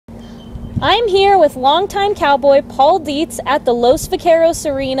I'm here with longtime cowboy Paul Dietz at the Los Vaqueros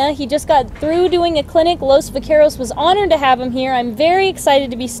Arena. He just got through doing a clinic. Los Vaqueros was honored to have him here. I'm very excited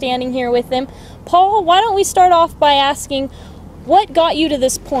to be standing here with him. Paul, why don't we start off by asking, what got you to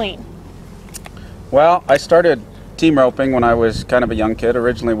this point? Well, I started team roping when I was kind of a young kid.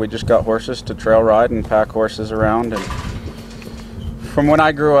 Originally, we just got horses to trail ride and pack horses around. And from when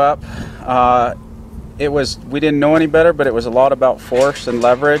I grew up, we didn't know any better, but it was a lot about force and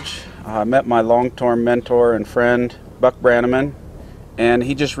leverage. I met my long-term mentor and friend, Buck Brannaman, and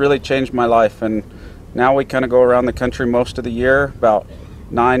he just really changed my life. And now we kind of go around the country most of the year, about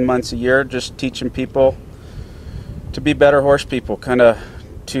 9 months a year, just teaching people to be better horse people, kind of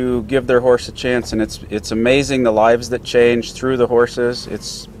to give their horse a chance. And it's amazing the lives that change through the horses.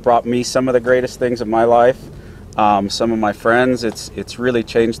 It's brought me some of the greatest things of my life. Some of my friends, it's really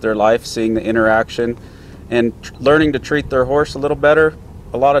changed their life, seeing the interaction and learning to treat their horse a little better.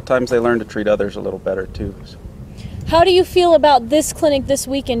 A lot of times they learn to treat others a little better too. How do you feel about this clinic this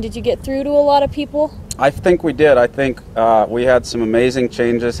weekend? Did you get through to a lot of people? I think we did. I think we had some amazing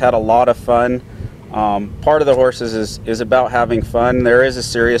changes, had a lot of fun. Part of the horses is about having fun. There is a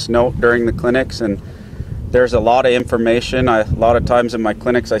serious note during the clinics, and there's a lot of information. A lot of times in my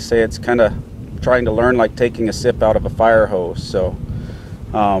clinics I say it's kind of trying to learn like taking a sip out of a fire hose. So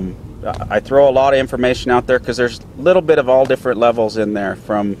I throw a lot of information out there because there's a little bit of all different levels in there,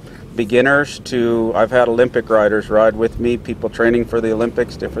 from beginners to I've had Olympic riders ride with me, people training for the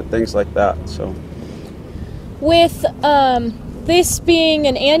Olympics, different things like that. So with this being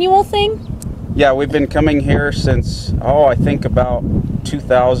an annual thing? Yeah, we've been coming here since, I think about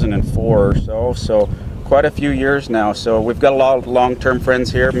 2004 or so, so quite a few years now. So we've got a lot of long-term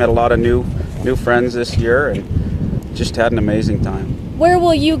friends here, met a lot of new friends this year, and just had an amazing time. Where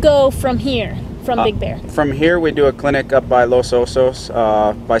will you go from here, from Big Bear? From here we do a clinic up by Los Osos,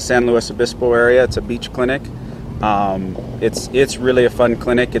 by San Luis Obispo area. It's a beach clinic. It's really a fun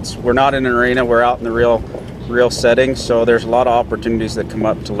clinic. We're not in an arena, we're out in the real setting, so there's a lot of opportunities that come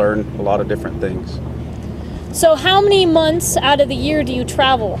up to learn a lot of different things. So how many months out of the year do you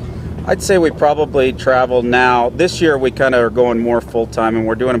travel? I'd say we probably travel now. This year we kind of are going more full-time, and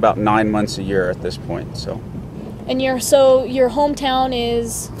we're doing about 9 months a year at this point. So. And your hometown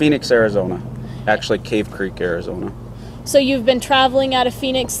is? Phoenix, Arizona. Actually, Cave Creek, Arizona. So you've been traveling out of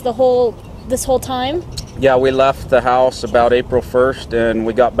Phoenix this whole time? Yeah, we left the house about April 1st, and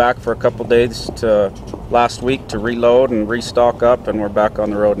we got back for a couple days last week to reload and restock up, and we're back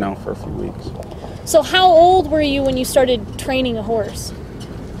on the road now for a few weeks. So how old were you when you started training a horse?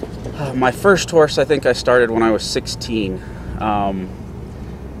 My first horse, I think I started when I was 16.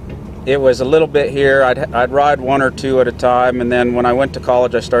 It was a little bit here. I'd ride one or two at a time, and then when I went to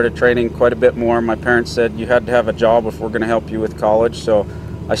college I started training quite a bit more. My parents said you had to have a job if we're going to help you with college, so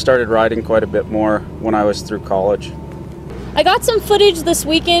I started riding quite a bit more when I was through college. I got some footage this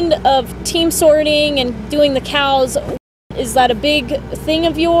weekend of team sorting and doing the cows. Is that a big thing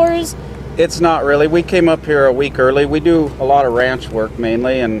of yours? It's not really. We came up here a week early. We do a lot of ranch work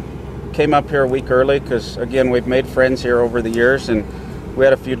mainly, and came up here a week early because, again, we've made friends here over the years, and we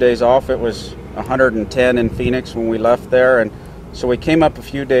had a few days off. It was 110 in Phoenix when we left there, and so we came up a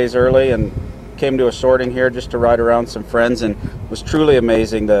few days early and came to a sorting here just to ride around some friends, and it was truly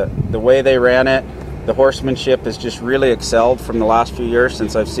amazing. The way they ran it, the horsemanship has just really excelled from the last few years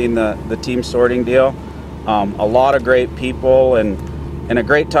since I've seen the team sorting deal. A lot of great people and a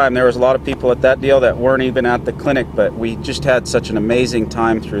great time. There was a lot of people at that deal that weren't even at the clinic, but we just had such an amazing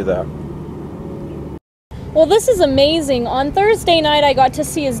time through that. Well, this is amazing. On Thursday night, I got to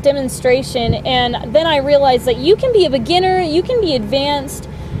see his demonstration, and then I realized that you can be a beginner, you can be advanced.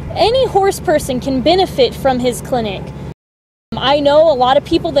 Any horse person can benefit from his clinic. I know a lot of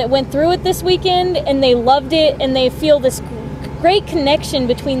people that went through it this weekend, and they loved it, and they feel this great connection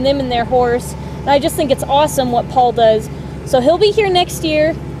between them and their horse. And I just think it's awesome what Paul does. So he'll be here next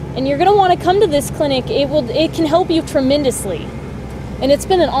year, and you're going to want to come to this clinic. It can help you tremendously. And it's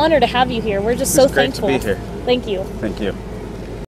been an honor to have you here. We're just so thankful. It's great to be here. Thank you. Thank you.